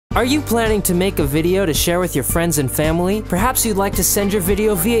Are you planning to make a video to share with your friends and family? Perhaps you'd like to send your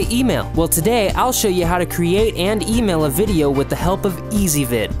video via email. Well, today I'll show you how to create and email a video with the help of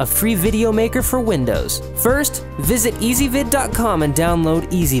Ezvid, a free video maker for Windows. First, visit ezvid.com and download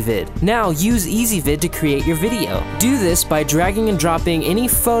Ezvid. Now use Ezvid to create your video. Do this by dragging and dropping any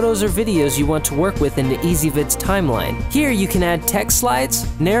photos or videos you want to work with into Ezvid's timeline. Here you can add text slides,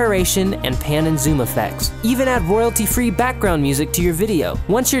 narration, and pan and zoom effects. Even add royalty-free background music to your video.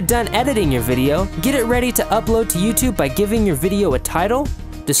 Once you're done editing your video, get it ready to upload to YouTube by giving your video a title,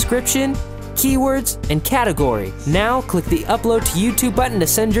 description, keywords, and category. Now click the Upload to YouTube button to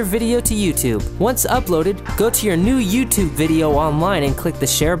send your video to YouTube. Once uploaded, go to your new YouTube video online and click the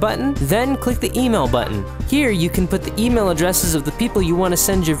Share button, then click the Email button. Here you can put the email addresses of the people you want to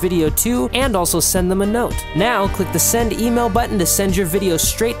send your video to and also send them a note. Now click the Send Email button to send your video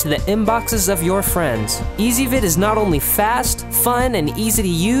straight to the inboxes of your friends. Ezvid is not only fast, fun, and easy to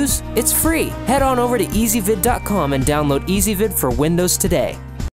use, it's free. Head on over to ezvid.com and download Ezvid for Windows today.